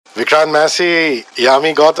Vikrant Massey,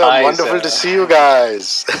 Yami Gautam, Hi, wonderful sir. to see you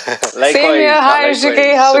guys. Likewise. Same here. Hi,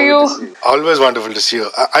 Hrishikesh. How are you? Always wonderful to see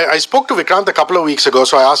you. I spoke to Vikrant a couple of weeks ago,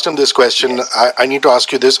 so I asked him this question. Yes. I need to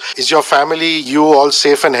ask you this. Is your family, you all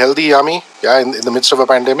safe and healthy, Yami? Yeah, in the midst of a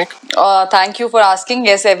pandemic? Thank you for asking.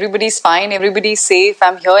 Yes, everybody's fine. Everybody's safe.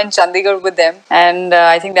 I'm here in Chandigarh with them. And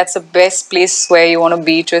I think that's the best place where you want to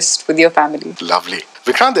be, just with your family. Lovely.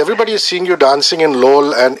 Vikrant, everybody is seeing you dancing in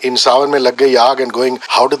LOL and in Sawan Mein Lag Gayi Aag and going,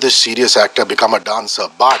 how did this serious actor become a dancer?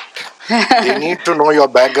 But they need to know your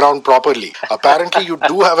background properly. Apparently, you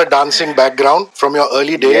do have a dancing background from your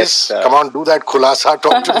early days. Yes, sir. Come on, do that khulasa.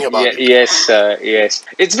 Talk to me about it. Yes, yes.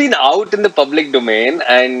 It's been out in the public domain,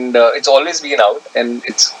 and it's always been out, and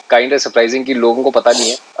it's kind of surprising कि लोगों को पता नहीं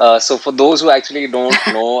है. So for those who actually don't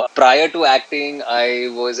know, prior to acting, I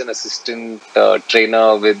was an assistant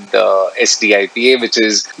trainer with SDIPA, which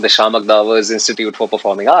is the Shamak Davar's Institute for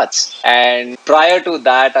Performing Arts. And prior to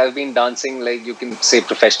that, I've been dancing, like you can say,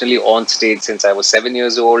 professionally on stage since I was 7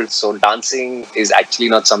 years old. So dancing is actually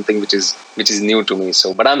not something which is new to me.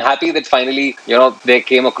 So, but I'm happy that finally, they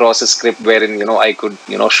came across a script wherein, I could,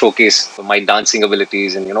 showcase my dancing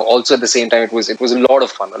abilities, and, also at the same time, it was a lot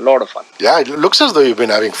of fun. Yeah, it looks as though you've been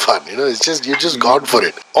having fun. It's just you're just gone for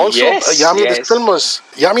it. Also, Yes, Yami, yes.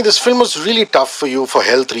 this film was really tough for you for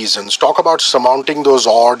health reasons. Talk about surmounting those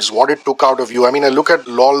odds. What it took out of you. I mean, I look at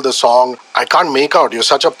LOL, the song. I can't make out. You're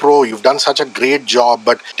such a pro. You've done such a great job.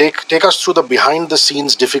 But take us through the behind the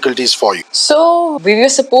scenes difficulties for you. So, we were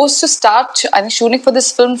supposed to start, I think, shooting for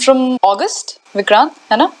this film from August, Vikrant,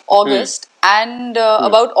 है ना? August. And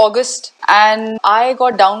about August. And I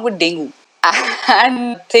got down with dengue.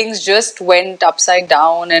 And things just went upside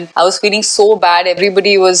down, and I was feeling so bad.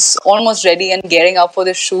 Everybody was almost ready and gearing up for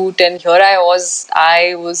the shoot, and here I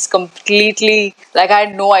was completely, like, I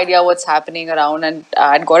had no idea what's happening around, and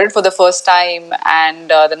I'd got it for the first time. And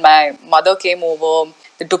then my mother came over.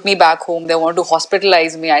 They took me back home. They wanted to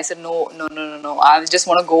hospitalize me. I said, no. I just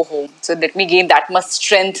want to go home. So let me gain that much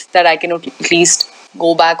strength that I can at least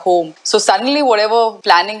go back home. So suddenly whatever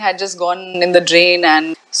planning had just gone in the drain.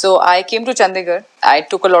 And so I came to Chandigarh. I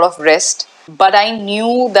took a lot of rest. But I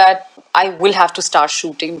knew that I will have to start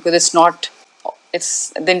shooting, because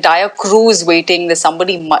it's the entire crew is waiting. There's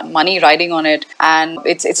somebody money riding on it, and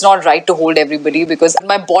it's not right to hold everybody, because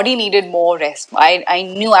my body needed more rest. I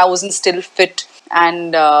knew I wasn't still fit.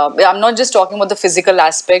 And I'm not just talking about the physical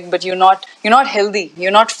aspect, but you're not healthy.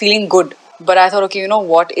 You're not feeling good. But I thought, okay, you know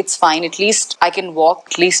what? It's fine. At least I can walk.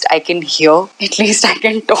 At least I can hear. At least I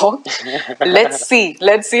can talk. Let's see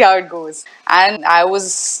how it goes. And I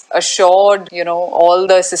was assured, all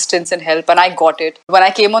the assistance and help, and I got it. When I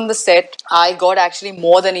came on the set, I got actually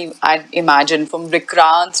more than I'd imagined. From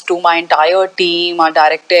Vikrant to my entire team, our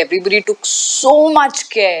director, everybody took so much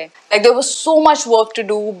care. Like, there was so much work to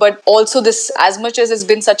do, but also this, as much as it's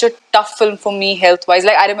been such a tough film for me health-wise,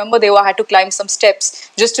 like I remember I had to climb some steps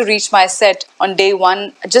just to reach my set on day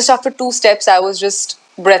one. Just after 2 steps, I was just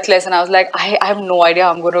breathless, and I was like, I have no idea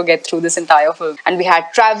how I'm going to get through this entire film. And we had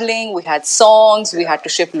traveling, we had songs, we had to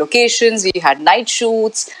shift locations, we had night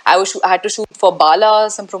shoots. I had to shoot for Bala,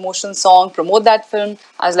 some promotion song, promote that film.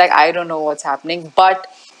 I was like, I don't know what's happening, but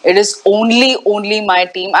it is only my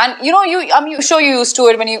team. And I'm sure you're used to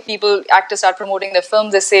it when actors start promoting their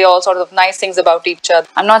films. They say all sorts of nice things about each other.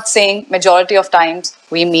 I'm not saying majority of times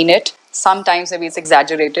we mean it. Sometimes maybe it's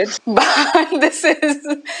exaggerated, but this is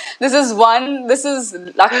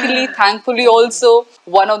luckily, thankfully, also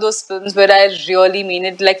one of those films where I really mean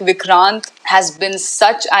it. Like, Vikrant has been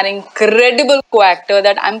such an incredible co-actor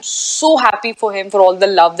that I'm so happy for him, for all the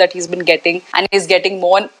love that he's been getting, and he's getting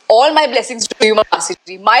more. And all my blessings to you,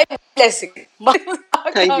 Masiji. My blessing.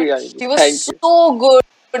 Thank you. He was so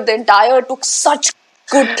good. The entire took such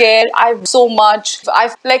good care. I've so much.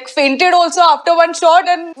 I've fainted also after one shot,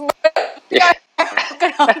 and I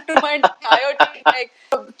around to my entire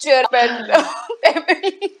team, cheer up and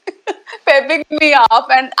pepping me up,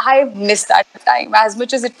 and I missed that time as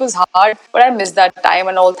much as it was hard. But I missed that time,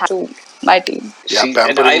 and all thanks to my team. And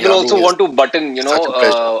I will also want to button,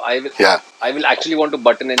 I will actually want to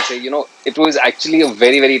button and say, it was actually a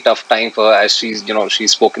very, very tough time for her, as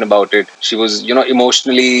she's spoken about it. She was,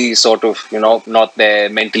 emotionally sort of, not there,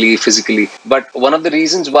 mentally, physically. But one of the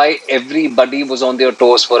reasons why everybody was on their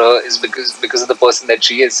toes for her is because of the person that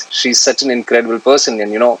she is. She's such an incredible person,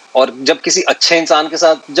 and और जब किसी अच्छे इंसान के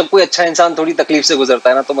साथ, जब कोई अच्छा इंसान थोड़ी तकलीफ से गुजरता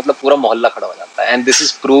है ना, तो मतलब पूरा मोहल्ला खड़ा हो जाता है. And this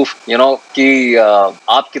is proof, कि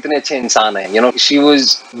आप कितने अच्छे इंसान हैं. She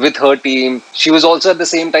was with her team. She was also at the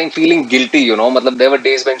same time feeling guilty guilty, मतलब there were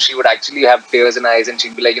days when she would actually have tears in her eyes and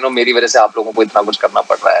she'd be like, मेरी वजह से आप लोगों को इतना कुछ करना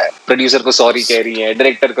पड़ रहा है, प्रोड्यूसर को सॉरी कह रही है,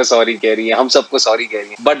 डायरेक्टर को सॉरी कह रही है, हम सबको सॉरी कह रही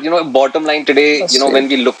है. But bottom line today, when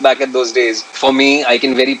we look back at those days, for me, I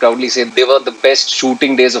can very proudly say they were the best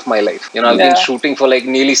shooting days of my life. I've been shooting for like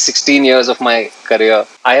nearly 16 years of my career.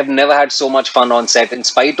 I have never had so much fun on set in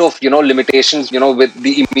spite of, limitations, with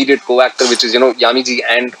the immediate co-actor, which is, Yami ji,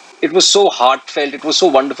 and it was so heartfelt. It was so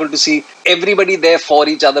wonderful to see everybody there for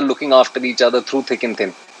each other, looking after each other through thick and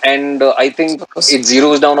thin. And I think it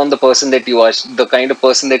zeroes down on the person that you are, the kind of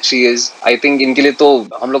person that she is. I think इनके लिए तो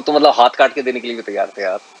हम लोग तो मतलब हाथ काट के देने के लिए भी तैयार थे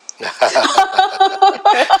यार.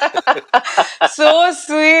 So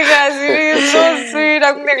sweet, Razi. So sweet.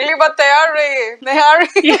 अगली बार तैयार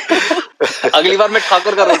रहिए. अगली बार मैं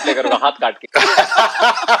ठाकुर का रोल प्ले करूंगा हाथ काट के.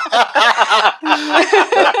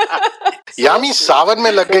 Yami, Sawan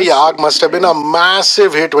mein lag gayi aag must have been a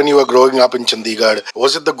massive hit when you were growing up in Chandigarh.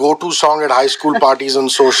 Was it the go-to song at high school parties and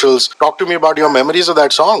socials? Talk to me about your memories of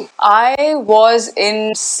that song. I was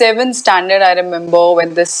in 7th standard, I remember,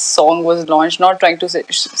 when this song was launched. Not trying to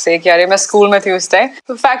say कि अरे मैं school में थी उस time.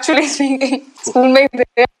 Factually speaking, school में ही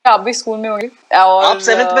थे. आप भी स्कूल में होंगे. आप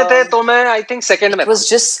 7th में थे तो मैं I think 2nd में. It was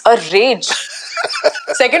just a rage.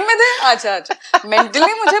 Second में थे. अच्छा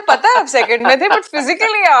मेंटली मुझे पता है आप सेकंड में थे, बट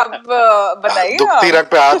फिजिकली आप बताइए. दुखती रग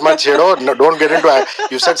पे हाथ मत छेड़ो. Don't get into it.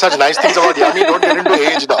 You said such nice things about Yami. Don't get into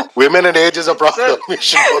age now. Women and age is a problem.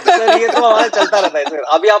 Sir ये तो हमारा चलता रहता है सर.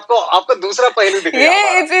 अभी आपको दूसरा पहलू दिखेगा.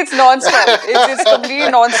 ये it's non-stop. It's completely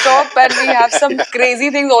non-stop, and we have some crazy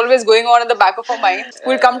things always going on in the back of our mind.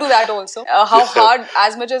 We'll come to that also. How hard,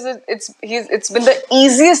 as much as it's been the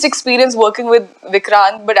easiest experience working with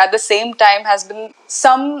Vikrant, but at the same time has been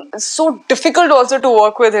so difficult also to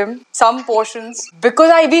work with him, some portions,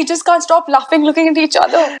 because we just can't stop laughing, looking at each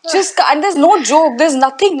other. And there's no joke, there's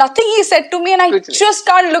nothing he said to me, and I just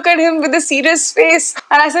can't look at him with a serious face.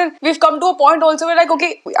 And I said, we've come to a point also where like,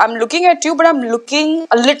 okay, I'm looking at you, but I'm looking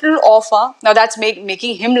a little off. Now that's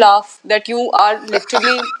making him laugh, that you are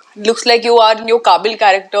literally looks like you are in your Kabil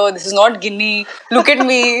character. This is not Ginny. Look at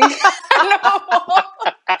me.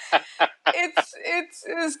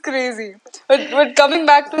 It's crazy. But coming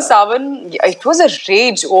back to Sawan, it was a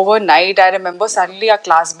rage overnight. I remember suddenly our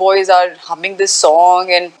class boys are humming this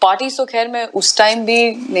song, and parties तो खैर मैं उस time भी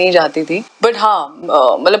नहीं जाती थी. But हाँ,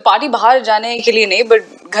 मतलब party बाहर जाने के लिए नहीं,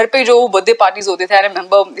 but घर पे जो birthday parties होते थे, I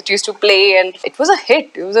remember it used to play, and it was a hit.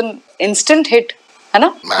 It was an instant hit.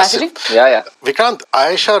 Massive. Yeah. Vikrant,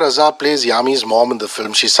 Ayesha Raza plays Yami's mom in the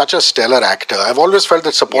film. She's such a stellar actor. I've always felt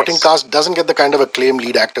that supporting cast doesn't get the kind of acclaim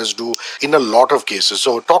lead actors do in a lot of cases.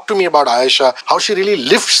 So talk to me about Ayesha, how she really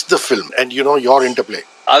lifts the film and, your interplay.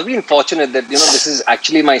 I've been fortunate that, this is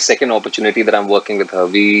actually my second opportunity that I'm working with her.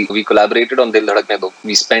 We collaborated on Dil Dhadakne Do.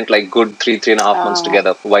 We spent like good 3.5 months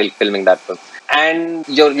together while filming that film. And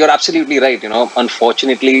you're absolutely right,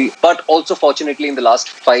 unfortunately, but also fortunately in the last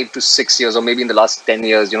 5 to 6 years, or maybe in the last 10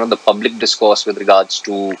 years, the public discourse with regards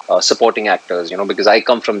to supporting actors, because I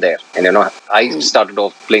come from there. And, I started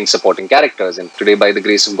off playing supporting characters, and today by the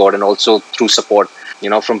grace of God and also through support,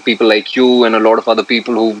 from people like you and a lot of other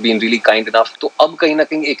people who've been really kind enough, to ab kahin na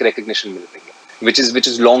kahin ek recognition mil rahi hai. Which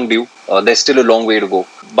is long due. There's still a long way to go.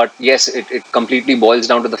 But yes, it completely boils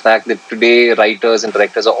down to the fact that today writers and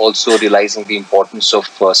directors are also realizing the importance of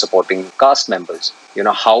supporting cast members.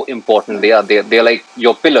 How important they are. They're like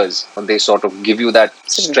your pillars. And they sort of give you that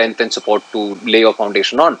strength and support to lay your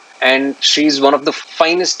foundation on. And she's one of the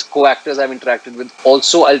finest co-actors I've interacted with.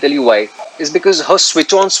 Also, I'll tell you why. Is because her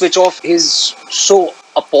switch on, switch off is so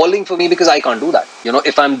appalling for me, because I can't do that.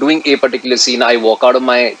 If I'm doing a particular scene, I walk out of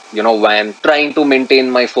my, van, trying to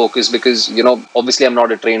maintain my focus, because, obviously I'm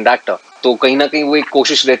not a trained actor. तो कहीं ना कहीं वो एक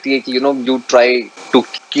कोशिश रहती है कि you try to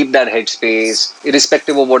keep that headspace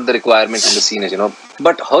irrespective of what the requirement in the scene is,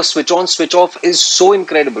 but her switch on switch off is so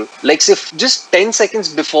incredible. Like say just 10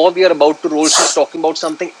 seconds before we are about to roll, she's talking about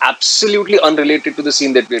something absolutely unrelated to the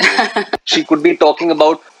scene that we're doing. She could be talking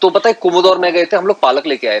about, तो पता है कुमुदौर में गए थे हम लोग, पालक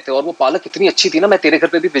लेके आए थे और वो पालक इतनी अच्छी थी ना, मैं तेरे घर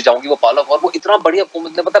पे भी भिजाऊंगी वो पालक, और वो इतना बढ़िया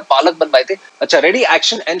कुमुद ने पता है पालक बनवाए थे. अच्छा ready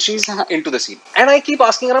action, and she is into the scene, and I keep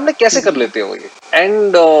asking her, हमने कैसे कर लेते हो ये,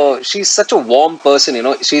 and she is such a warm person,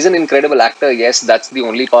 she's an incredible actor. Yes, that's the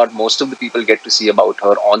only part most of the people get to see about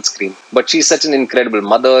her on screen, but she's such an incredible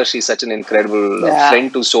mother, she's such an incredible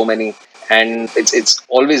friend to so many, and it's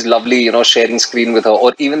always lovely, sharing screen with her,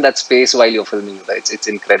 or even that space while you're filming with her. It's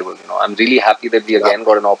incredible, I'm really happy that we again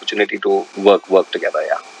got an opportunity to work together.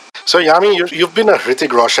 So, Yami, you've been a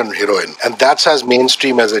Hrithik Roshan heroine, and that's as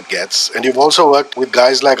mainstream as it gets. And you've also worked with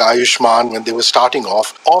guys like Ayushmann when they were starting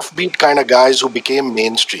off, offbeat kind of guys who became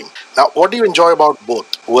mainstream. Now, what do you enjoy about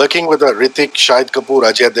both? Working with a Hrithik, Shahid Kapoor,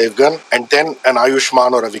 Ajay Devgan, and then an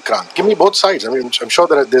Ayushmann or a Vikrant. Give me both sides. I mean, I'm sure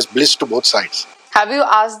there's bliss to both sides. Have you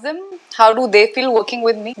asked them how do they feel working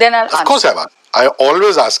with me? Then I'll answer. Of course I've asked. I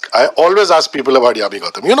always ask people about Yami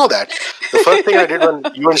Gautam. You know that. The first thing I did when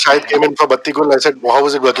you and Shahid came in for Batti Gul, I said, well, how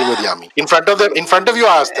was it working with Yami? In front of them, in front of you,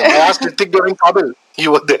 I asked them. I asked Hrithik during Kabil.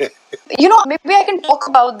 You were there. You know, maybe I can talk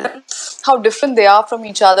about them, how different they are from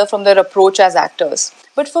each other, from their approach as actors.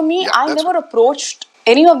 But for me, I never approached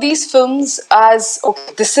any of these films as,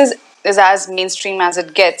 okay, this is as mainstream as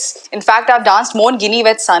it gets. In fact, I've danced more in Ginny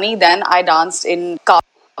Weds Sunny than I danced in Kabil.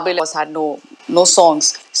 Had no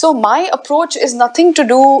songs. So my approach is nothing to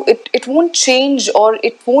do, it won't change, or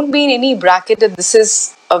it won't be in any bracket that this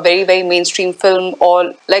is a very, very mainstream film,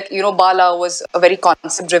 or like, you know, Bala was a very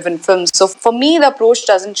concept driven film. So for me, the approach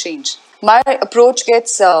doesn't change. My approach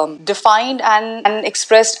gets defined and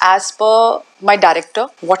expressed as per my director,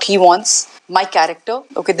 what he wants, my character.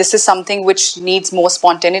 Okay, this is something which needs more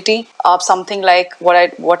spontaneity. Something like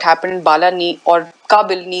what happened in Bala or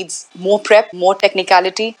Kabil needs more prep, more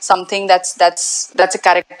technicality. Something that's a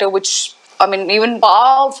character which, I mean, even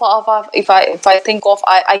far, if I think of,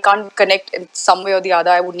 I can't connect in some way or the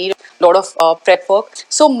other. I would need a lot of prep work.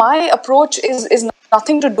 So my approach is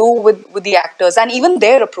nothing to do with the actors, and even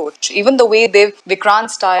their approach, even the way Vikrant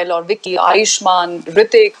style or Vicky, Ayushmann,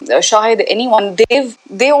 Hrithik, Shahid, anyone,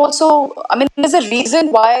 they also, I mean, there's a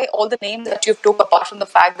reason why all the names that you've took, apart from the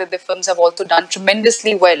fact that their films have also done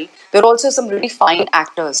tremendously well, there are also some really fine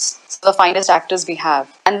actors. The finest actors we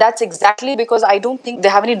have, and that's exactly because I don't think they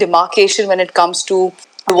have any demarcation when it comes to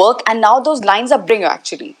work. And now those lines are bigger,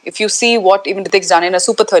 actually. If you see what even Hrithik's done in a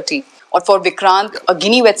Super 30, or for Vikrant, a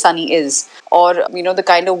Ginny Weds Sunny is, or you know, the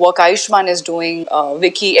kind of work Ayushmann is doing,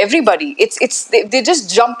 Vicky, everybody, they're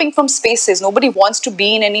just jumping from spaces. Nobody wants to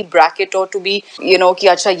be in any bracket or to be, you know, ki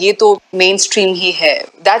acha ye to mainstream hi hai.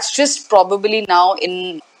 That's just probably now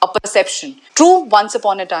in a perception. True, once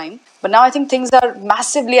upon a time, but now I think things are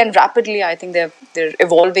massively and rapidly, I think they're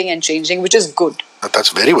evolving and changing, which is good. That's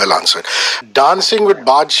very well answered. Dancing with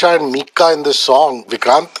Badshah and Mika in the song,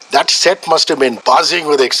 Vikrant, that set must have been buzzing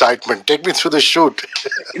with excitement. Take me through the shoot.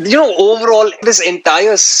 You know, overall, this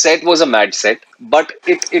entire set was a mad set, but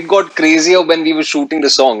it got crazier when we were shooting the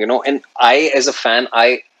song, you know, and I, as a fan,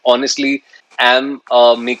 I honestly am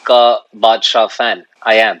a Mika Badshah fan.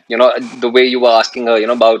 I am. You know, the way you were asking her, you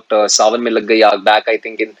know, about Sawan Mein Lag Gayi Aag, back, I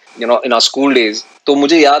think, in our school days. तो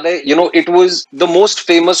मुझे याद है, you know, it was the most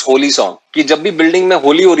famous Holi song. कि जब भी building में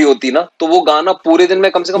होली हो रही होती ना, तो वो गाना पूरे दिन में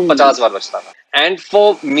कम से कम 50 बार बजता था. And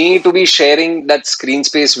for me to be sharing that screen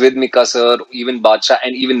space with Mika sir, even Badshah,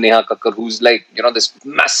 and even Neha Kakkar, who's like, you know, this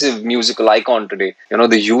massive musical icon today. You know,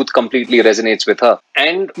 the youth completely resonates with her.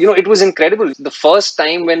 And, you know, it was incredible. The first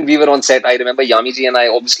time when we were on set, I remember Yami ji and I,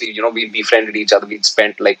 obviously, you know, we befriended each other. We'd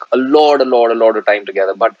spent like a lot of time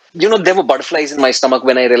together. But, you know, there were butterflies in my stomach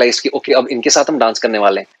when I realized, okay, ab inke saath hum dance karne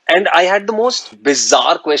wale hain. And I had the most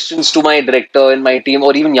bizarre questions to my director and my team,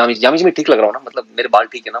 or even Yami. Yami ji, मैं ठीक लग रहा हूँ ना? मतलब मेरे बाल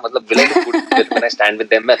ठीक है ना? मतलब will I look good when I stand with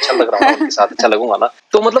them? मैं अच्छा लग रहा हूँ उनके साथ, अच्छा लगूंगा ना?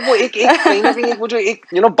 तो मतलब वो एक कहीं ना कहीं वो जो एक,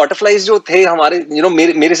 you know, butterflies जो थे हमारे, you know,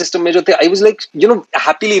 मेरे system में जो थे, I was like, you know,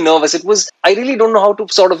 happily nervous. It was, I really don't know how to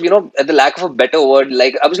sort of, you know, at the lack of a better word,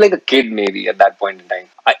 like I was like a kid maybe at that point in time.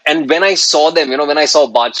 And when I saw them, you know, when I saw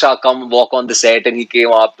Badshah come walk on the set and he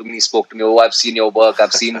came up to me, spoke to me, oh, I've seen your work,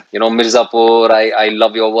 I've seen, you know, Mirzapur, I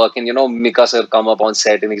love your work. And, you know, Mika sir come up on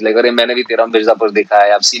set and he's like, Arey, maine bhi tera Mirzapur dekha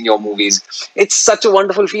hai, I've seen your movies. It's such a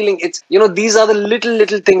wonderful feeling. It's, you know, these are the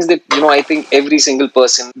little things that, you know, I think every single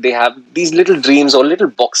person, they have these little dreams or little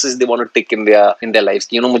boxes they want to tick in their lives.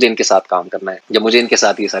 You know, मुझे इनके साथ काम करना है, या मुझे इनके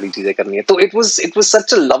साथ ये सारी चीजें करनी है. So it was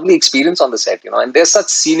such a lovely experience on the set, you know, and they're such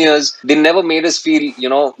seniors. They never made us feel, you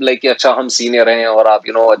know, like अच्छा हम senior हैं और आप,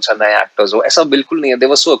 you know, अच्छा नए actors हो. ऐसा बिल्कुल नहीं है. They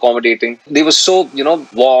were so accommodating. They were so, you know,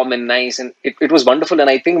 warm and nice, and it was wonderful. And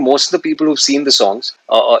I think most of the people who've seen the songs,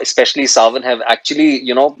 especially Sawan, have actually,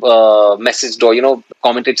 you know, messaged or, you know,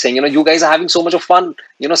 commented saying, you know, you guys are having so much of fun.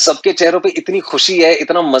 You know, सबके चेहरों पे इतनी खुशी है,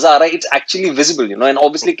 इतना मजा आ रहा है. It's actually visible, you know, and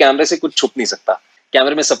obviously कैमरे से कुछ छुप नहीं सकता.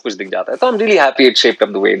 कैमरे में सब कुछ दिख जाता है. तो I'm really happy it shaped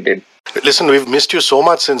up the way it did. Listen, we've missed you so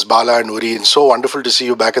much since Bala and Uri, and so wonderful to see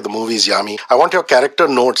you back at the movies, Yami. I want your character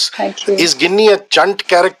notes. Thank you. Is Ginny a chunt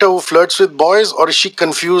character who flirts with boys, or is she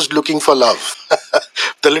confused looking for love?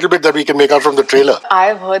 The little bit that we can make out from the trailer.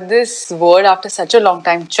 I've heard this word after such a long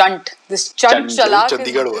time, chunt. This chunt chalak is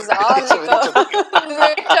Chandigarh word.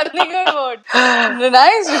 Chandigarh word.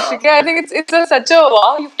 Nice, Hrishikesh. I think it's such a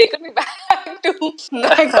wow. You've taken me back. to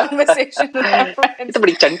my conversation with my friends. तो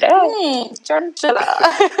बड़ी चंट है. चला.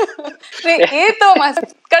 नहीं, ये तो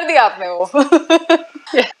मस्त कर दिया आपने वो.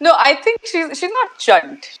 No, I think she's not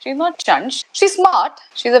chunt. She's not chunt. She's smart.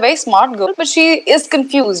 She's a very smart girl, but she is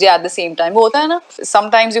confused. Yeah, at the same time, वो होता है ना.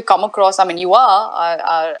 Sometimes you come across. I mean, you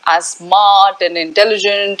are as smart and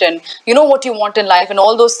intelligent, and you know what you want in life and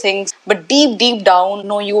all those things. But deep down,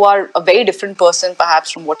 no, you are a very different person,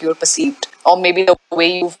 perhaps from what you're perceived, or maybe the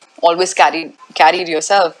way you've always carried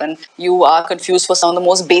yourself, and you are confused for some of the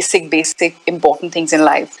most basic important things in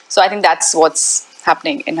life. So I think that's what's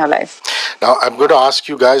happening in her life. Now, I'm going to ask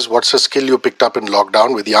you guys, what's a skill you picked up in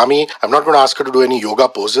lockdown with Yami? I'm not going to ask her to do any yoga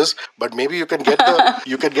poses, but maybe you can get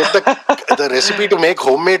the recipe to make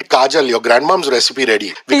homemade kajal, your grandmom's recipe,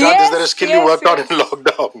 ready. Vikrant, is there a skill you worked on in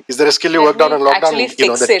lockdown? Is there a skill you worked on in lockdown? Actually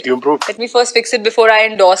fix that it. You improved? Let me first fix it before I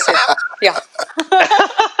endorse it. Yeah.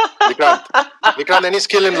 Vikrant, any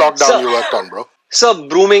skill in lockdown you worked on, bro? So,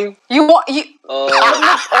 brooming.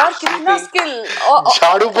 और कितना skill?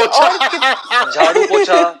 झाड़ू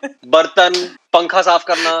पोछा, बर्तन, पंखा साफ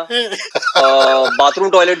करना, bathroom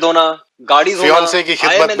toilet धोना, गाड़ी धोना. फियांसे की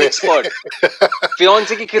खिदमत में.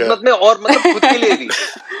 फियांसे की खिदमत में, और मतलब खुद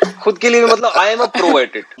के लिए भी मतलब I am a pro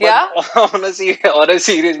at it. Yeah. On a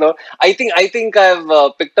serious note, I think I've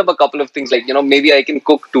picked up a couple of things, like, you know, maybe I can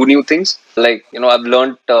cook 2 new things. Like, you know, I've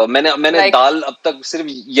learned मैंने like, दाल अब तक सिर्फ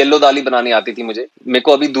yellow दाल ही बनानी आती थी मुझे. मेरे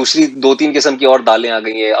को अभी दूसरी 2-3 किस्म की और दालें आ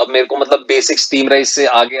गई हैं. अब मेरे को मतलब बेसिक स्टीम राइस से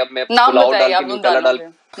आगे अब मैं पुलाव डाल के न्यूटेला डाल.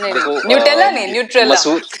 न्यूटेला नहीं, न्यूट्रेला.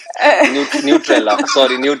 मसूर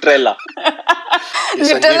न्यूट्रेला.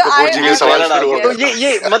 तो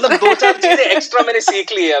ये मतलब 2-4 चीजें एक्स्ट्रा मैंने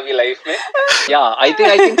सीख ली है अभी लाइफ में. या I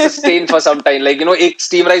think sustain for some time. Like, you know, एक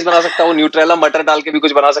स्टीम राइस बना सकता हूँ, न्यूट्रेला मटर डाल के भी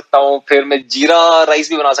कुछ बना सकता हूँ, फिर मैं जीरा राइस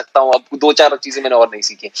भी बना सकता हूँ. अब 2-4 चीजें मैंने और नहीं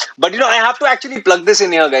सीखी. But you know, I have to actually plug this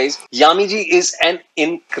in here, guys. Yami ji is an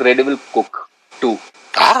incredible cook too.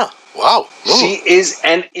 Wow. She is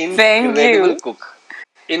an incredible cook.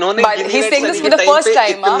 इन्होंने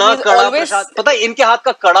इतना कड़ा प्रसाद, पता है, इनके हाथ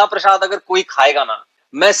का कड़ा प्रसाद अगर कोई खाएगा ना,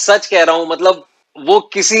 मैं सच कह रहा हूँ, मतलब वो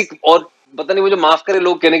किसी, और पता नहीं मुझे माफ करे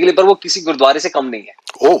लोग कहने के लिए, पर वो किसी गुरुद्वारे से कम नहीं है.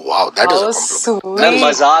 Oh wow, that is a compliment. मैं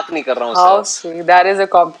मजाक नहीं कर रहा हूँ. How sweet, that is a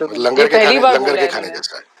compliment. लंगर के खाने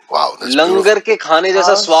जैसा है. Wow, लंगर के खाने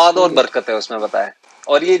जैसा स्वाद और बरकत है उसमें, पता है.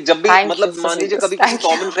 और ये जब भी मतलब मान लीजिए कभी किसी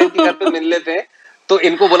कॉमन फ्रेंड के घर पे मिल लेते हैं, तो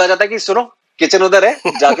इनको बोला जाता है कि सुनो, किचन उधर है,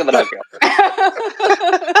 जाके बना के आओ.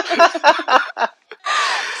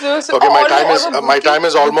 Okay, my time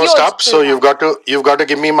is almost up, so you've got to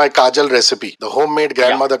give me my kajal recipe, the homemade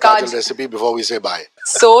grandmother kajal recipe, before we say bye.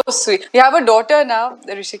 So sweet. You have a daughter now,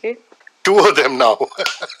 Hrishikesh? 2 of them now.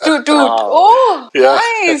 Two. Oh, yeah.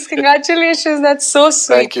 Nice! Congratulations. That's so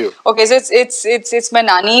sweet. Thank you. Okay, so it's my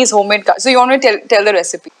nani's homemade. So you want me to tell the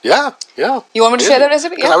recipe? Yeah. You want me to share the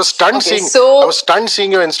recipe? Yeah. I was stunned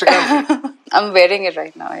seeing your Instagram. I'm wearing it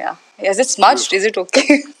right now. Yeah. Is it smudged? Is it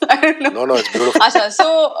okay? I don't know. No, it's beautiful.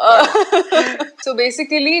 So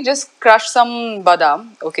basically, just crush some badam.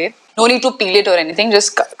 Okay. No need to peel it or anything.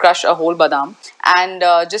 Just crush a whole badam and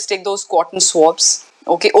just take those cotton swabs.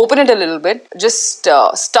 Okay, open it a little bit. Just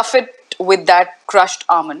stuff it with that crushed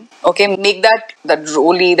almond. Okay, make that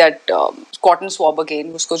rolly, that cotton swab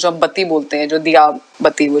again. उसको जो हम बत्ती बोलते हैं, जो दिया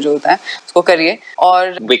बत्ती वो जो होता है, उसको करिए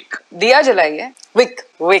और दिया जलाइए. Wick,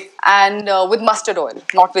 and with mustard oil,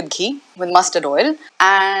 not with ghee, with mustard oil,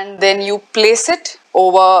 and then you place it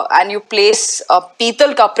over, and you place a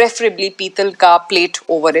peetal ka, preferably peetal ka plate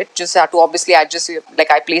over it. Just have to obviously adjust.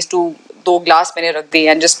 Like I placed 2 glass मैंने रख दी,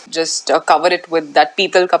 and just cover it with that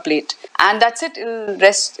peetal ka plate, and that's it.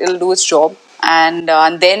 It'll do its job. And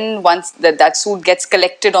then once that soup gets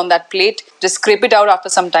collected on that plate, just scrape it out after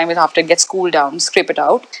some time. After it gets cooled down, scrape it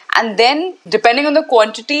out, and then depending on the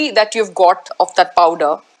quantity that you've got of that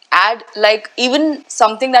powder, add like even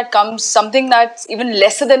something that's even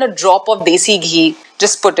lesser than a drop of desi ghee.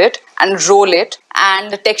 Just put it and roll it,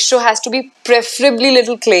 and the texture has to be preferably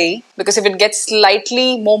little clayey, because if it gets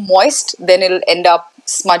slightly more moist, then it'll end up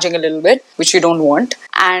smudging a little bit, which you don't want.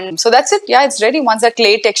 And so that's it. Yeah, it's ready. Once that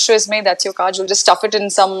clay texture is made, that's your kajal. Just stuff it in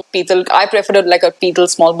some peetal. I prefer it like a peetal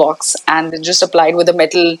small box, and then just apply it with a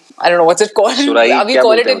metal. I don't know what's it called. We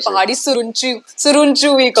call it in Pahadi surunchu.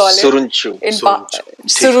 Surunchu we call it. Surunchu.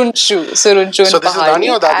 Surunchu. So this is Nani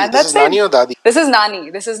or Dadi? This is Nani or Dadi?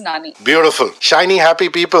 This is Nani. Beautiful. Shiny, happy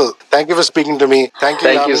people. Thank you for speaking to me. Thank you,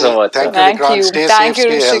 Thank you so much. Thank you, Vikrant. Stay safe,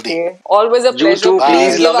 stay healthy. Always a pleasure. You too.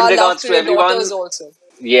 Please, give love and our regards to everyone. Also.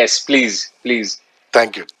 Yes, please.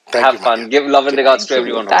 Thank you. Have fun. Give love and regards to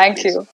everyone. Thank you.